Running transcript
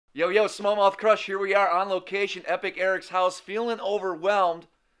Yo, SmallmouthCrush, here we are on location, Epic Eric's house, feeling overwhelmed.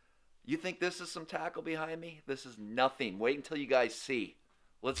 You think this is some tackle behind me? This is nothing. Wait until you guys see.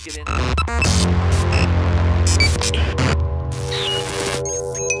 Let's get into it.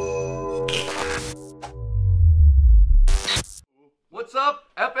 What's up,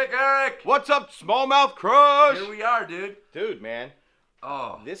 Epic Eric? What's up, SmallmouthCrush? Here we are, dude. Dude, man.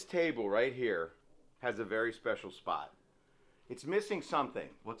 Oh. This table right here has a very special spot. It's missing something.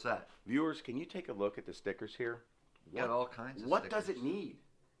 What's that? Viewers, can you take a look at the stickers here? Got all kinds of What stickers. does it need?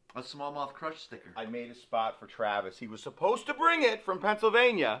 A SmallmouthCrush sticker. I made a spot for Travis. He was supposed to bring it from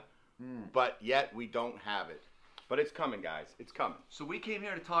Pennsylvania, but yet we don't have it. But it's coming, guys. It's coming. So we came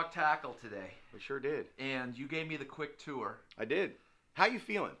here to talk tackle today. We sure did. And you gave me the quick tour. I did. How you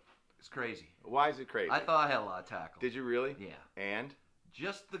feeling? It's crazy. Why is it crazy? I thought I had a lot of tackle. Did you really? Yeah. And?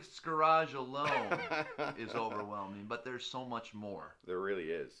 Just the garage alone is overwhelming, but there's so much more. There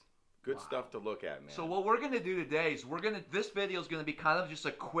really is. Good stuff to look at, man. So what we're going to do today is this video is going to be kind of just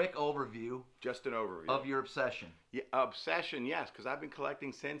a quick overview. Just an overview. Of your obsession. Yeah, obsession, yes, because I've been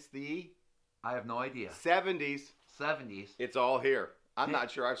collecting since the... I have no idea. 70s. 70s. It's all here. I'm not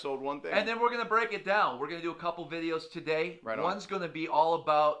sure I've sold one thing. And then we're going to break it down. We're going to do a couple videos today. Right on. One's going to be all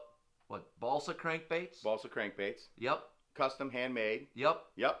about, what, balsa crankbaits? Balsa crankbaits. Yep. Custom, handmade. Yep.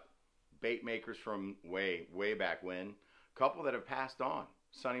 Yep. Bait makers from way back when. Couple that have passed on.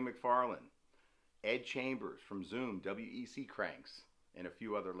 Sonny McFarlane. Ed Chambers from Zoom. WEC Cranks. And a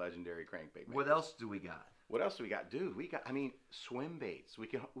few other legendary crankbait makers. What else do we got? What else do we got? Dude, we got, swim baits. We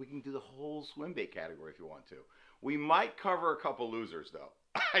can do the whole swim bait category if you want to. We might cover a couple losers, though.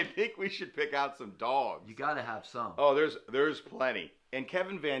 I think we should pick out some dogs. You got to have some. Oh, there's plenty. And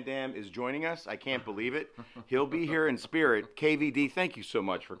Kevin Van Dam is joining us. I can't believe it. He'll be here in spirit. KVD, thank you so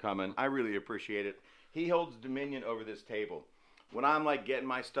much for coming. I really appreciate it. He holds dominion over this table. When I'm like getting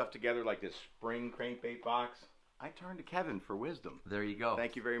my stuff together like this spring crankbait box, I turn to Kevin for wisdom. There you go.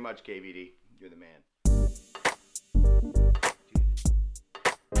 Thank you very much, KVD. You're the man.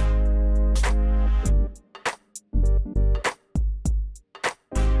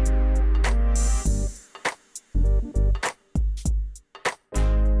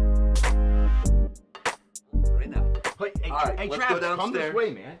 Hey, let's Travis, go downstairs. come this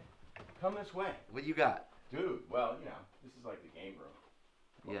way, man. Come this way. What you got? Dude, well, this is like the game room.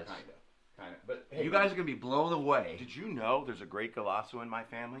 Well, yes. Kind of. But hey, you guys are going to be blown away. Did you know there's a great Golasso in my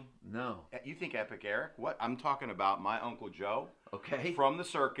family? No. You think Epic Eric? What? I'm talking about my Uncle Joe. Okay. From the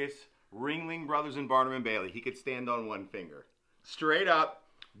circus, Ringling Brothers and Barnum and Bailey. He could stand on one finger. Straight up.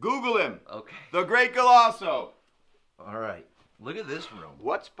 Google him. Okay. The great Golasso. All right. Look at this room.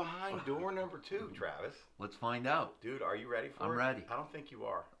 What's behind door number 2, Travis? Let's find out. Dude, are you ready for it? I'm ready. I don't think you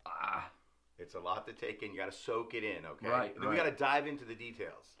are. It's a lot to take in. You got to soak it in, okay? Right. Then we got to dive into the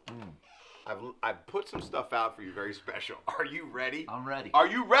details. I've put some stuff out for you very special. Are you ready? I'm ready. Are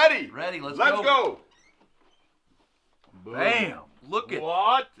you ready? Ready. Let's go. Bam. Look at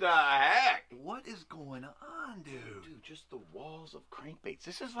what the heck? What is going on, dude? Dude, just the walls of crankbaits.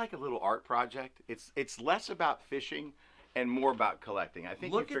 This is like a little art project. It's less about fishing and more about collecting. I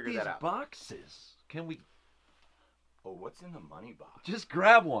think you figured that out. Look at these boxes. Can we... Oh, what's in the money box? Just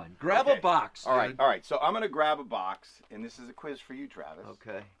grab one. Grab a box, dude. All right. So I'm going to grab a box, and this is a quiz for you, Travis.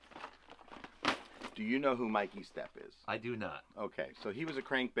 Okay. Do you know who Mikey Stepp is? I do not. Okay, so he was a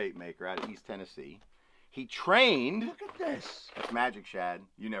crankbait maker out of East Tennessee. He trained... Look at this. That's Magic Shad.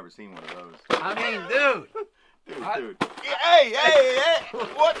 You never seen one of those. I mean, dude. Dude. Hey!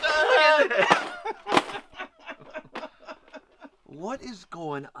 What the heck? What is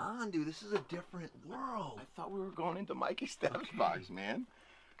going on, dude? This is a different world. I thought we were going into Mikey Stepp's box, man.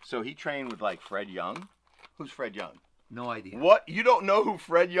 So he trained with, like, Fred Young. Who's Fred Young? No idea. What? You don't know who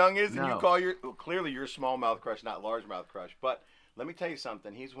Fred Young is? No. And you call clearly you're smallmouth crush, not largemouth crush. But let me tell you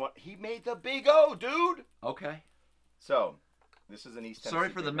something. He made the Big O, dude. Okay. So, this is an East Tennessee. Sorry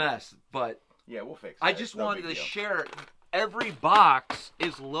for the mess, but... Yeah, we'll fix it. I just wanted to share. Every box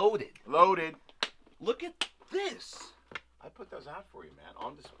is loaded. Loaded. Look at this. I put those out for you, man,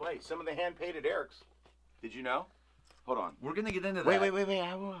 on display. Some of the hand-painted Erics. Did you know? Hold on. We're going to get into that. Wait. I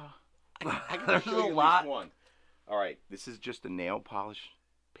can There's show a you lot. At least one. All right, this is just a nail polish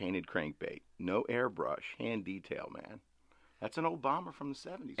painted crankbait. No airbrush, hand detail, man. That's an old bomber from the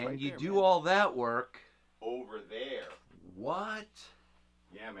 70s. And right you there, do man. all that work. Over there. What?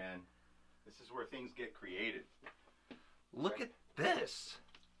 Yeah, man. This is where things get created. Look at this.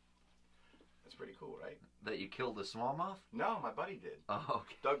 That's pretty cool, right? That you killed a smallmouth? No, my buddy did. Oh,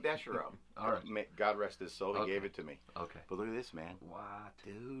 okay. Doug Deschereaux. All right. God rest his soul. He gave it to me. Okay. But look at this, man. What?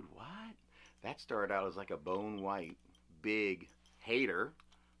 Dude, what? That started out as like a bone white, big hater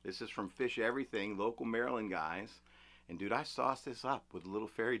This is from Fish Everything, local Maryland guys. And dude, I sauced this up with a little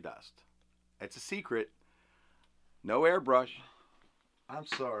fairy dust. It's a secret. No airbrush. I'm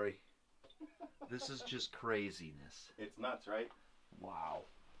sorry. This is just craziness. It's nuts, right? Wow.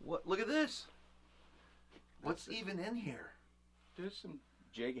 What? Look at this. What's even in here? There's some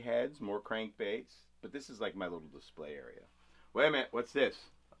jig heads, more crankbaits, but this is like my little display area. Wait a minute, what's this?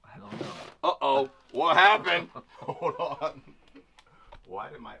 I don't know. Uh-oh, what happened? Hold on. Why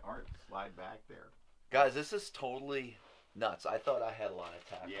did my art slide back there? Guys, this is totally nuts. I thought I had a lot of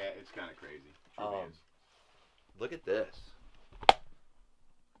tackle. Yeah, it's kind of crazy. Truly is. Look at this.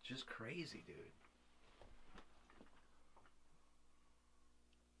 Just crazy, dude.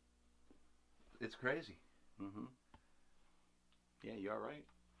 It's crazy. Mm-hmm. Yeah, you all right?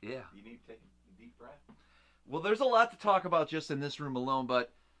 Yeah. You need to take a deep breath. Well, there's a lot to talk about just in this room alone,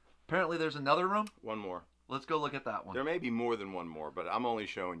 but apparently there's another room. One more. Let's go look at that one. There may be more than one more, but I'm only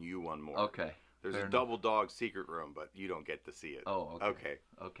showing you one more. Okay. There's a double dog secret room, but you don't get to see it. Oh, okay. Okay.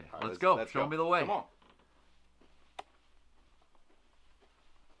 Okay. Right, let's go. Let's Show go. me the way. Come on.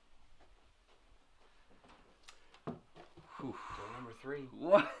 Whew. Door number 3.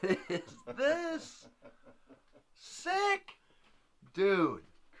 What is this? Sick. Dude.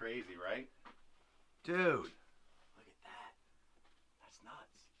 Crazy, right? Dude. Look at that. That's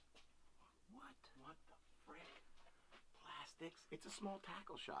nuts. What? What the frick? Plastics? It's a small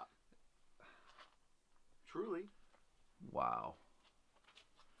tackle shop. Truly. Wow.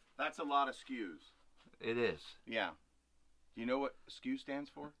 That's a lot of SKUs. It is. Yeah. Do you know what SKU stands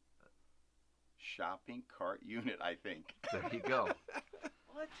for? Shopping cart unit, I think. There you go.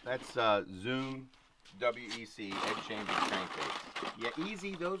 What? That's Zoom WEC Egg Chamber Crankbaits. Yeah,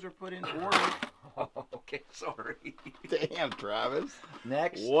 easy. Those are put in order. Oh, okay, sorry. Damn, Travis.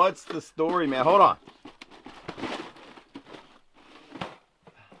 Next. What's the story, man? Hold on.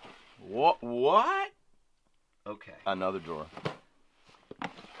 What? Okay. Another drawer. Oh,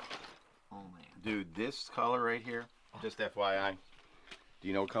 man. Dude, this color right here, just FYI. Do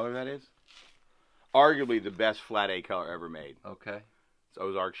you know what color that is? Arguably the best flat A color ever made. Okay. It's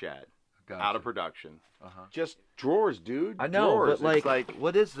Ozark Shad. Gotcha. Out of production. Uh-huh. Just drawers, dude. I know, drawers. but It's like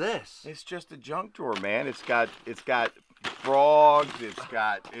what is this? it's just a junk drawer, man. It's got frogs. It's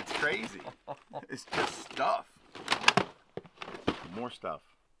crazy. It's just stuff. More stuff.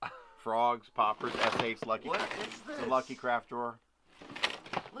 Frogs, poppers, SH Lucky. What is this? It's a Lucky Craft drawer.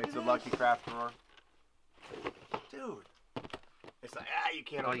 It's a Lucky Craft drawer. Dude. It's like you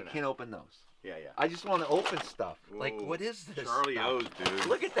can't Oh, open you that. can't open those. Yeah. I just want to open stuff. Whoa. Like, what is this? Charlie stuff? O's, dude.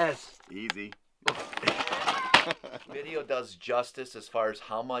 Look at this. Easy. Video does justice as far as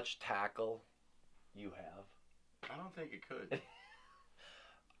how much tackle you have. I don't think it could.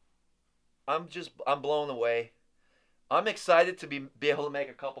 I'm blown away. I'm excited to be able to make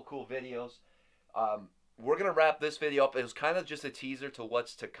a couple cool videos. We're going to wrap this video up. It was kind of just a teaser to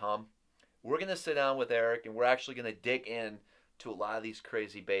what's to come. We're going to sit down with Eric, and we're actually going to dig in to a lot of these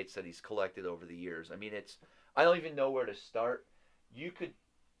crazy baits that he's collected over the years. I mean, I don't even know where to start. You could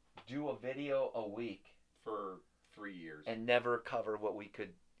do a video a week For 3 years. and never cover what we could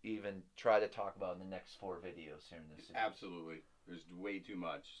even try to talk about in the next 4 videos here in this series. Absolutely. There's way too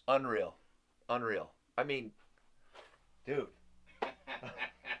much. Unreal. I mean, dude.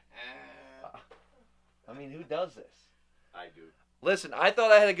 I mean, who does this? I do. Listen, I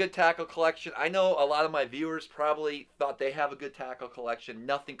thought I had a good tackle collection. I know a lot of my viewers probably thought they have a good tackle collection.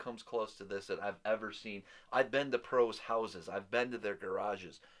 Nothing comes close to this that I've ever seen. I've been to pros' houses. I've been to their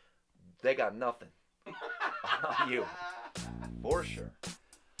garages. They got nothing on you. For sure.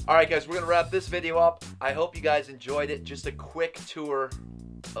 All right, guys, we're going to wrap this video up. I hope you guys enjoyed it. Just a quick tour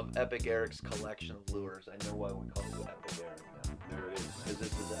of Epic Eric's collection of lures. I know why we call it Epic Eric now. There it is. Because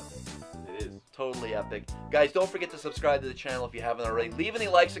this is epic. It is. Totally epic. Guys, don't forget to subscribe to the channel if you haven't already. Leave any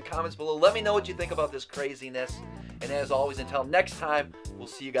likes and comments below. Let me know what you think about this craziness. And as always, until next time, we'll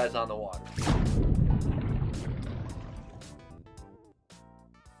see you guys on the water.